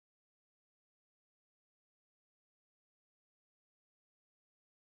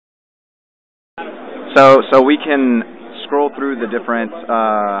So we can scroll through the different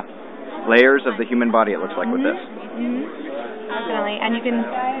layers of the human body, it looks like, with this. Definitely. And you can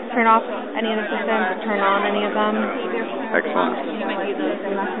turn off any of the systems, turn on any of them. Excellent.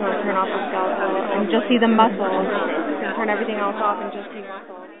 And that's when turn off the skeletal and just see the muscles. You can turn everything else off and just see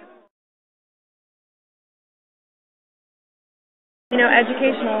muscles. You know,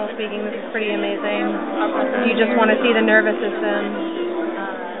 educational speaking, this is pretty amazing. You just want to see the nervous system.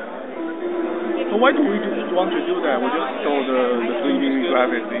 So why do we want to do that? We just saw the 3D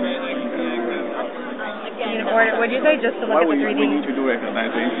graphics thing. Or would you say just to look at the 3D? Why we need to do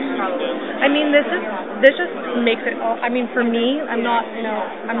exercisation? I mean, this just makes it. I mean, for me, I'm not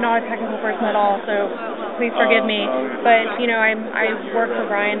a technical person at all, so please forgive me. But I work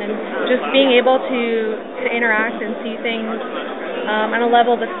for Brian, and just being able to interact and see things on a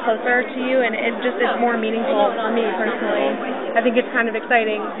level that's closer to you, and it's more meaningful for me personally. I think it's kind of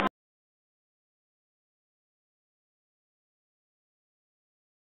exciting.